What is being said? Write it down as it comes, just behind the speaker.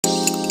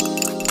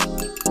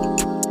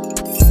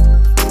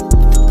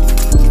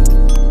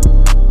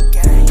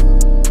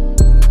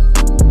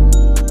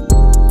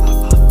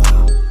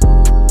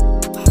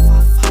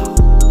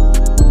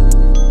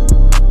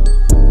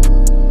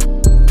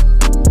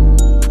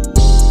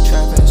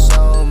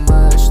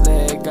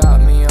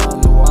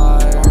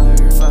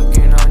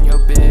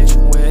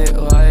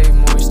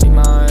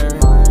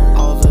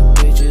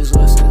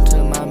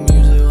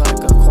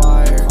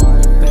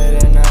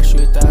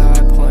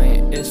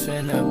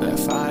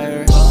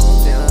fire.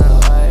 Feeling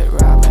like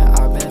rapping,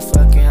 I've been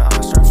fucking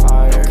on start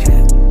fire.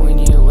 When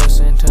you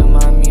listen to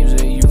my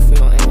music, you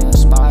feel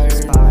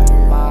inspired.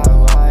 My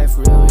life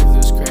really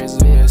this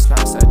crazy, it's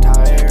not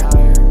satire.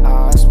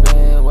 I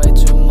spend way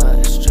too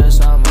much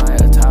just on my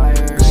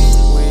attire.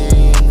 We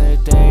in the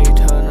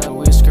Daytona,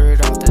 we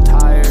skirt off the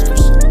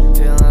tires.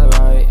 Feeling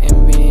like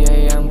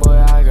NBA, and boy,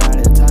 I got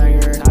a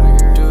tiger.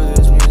 Do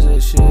this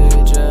music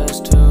shit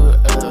just to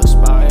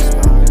aspire.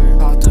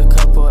 Popped a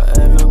couple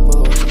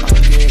edibles,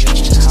 I'm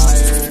getting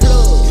higher.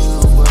 You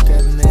work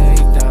at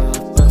McDonald's,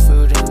 put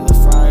food in the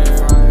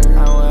fryer.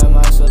 How am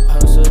I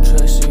supposed to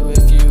trust you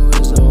if you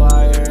is a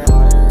liar?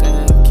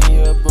 Them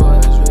Kia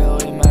boys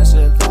really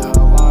massive, that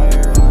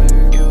wire.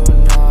 You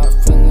not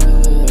from the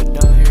hood,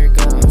 don't hear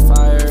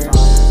gunfire.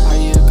 How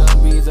you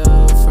gonna be the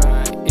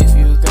front if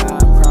you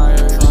got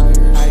priors?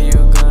 How you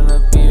gonna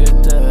be a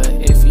dud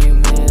if you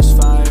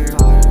misfire?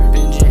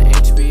 Binging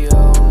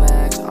HBO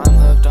Max, I'm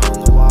hooked on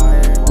the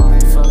wire.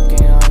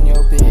 Fucking on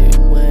your big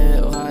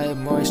wet like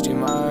moisty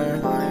mire.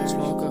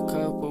 Smoke a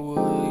couple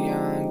wood,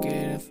 yeah, I'm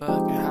getting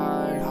fucking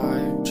high.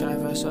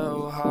 Traffic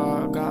so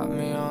hard, got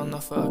me on the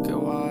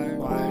fucking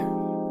wire.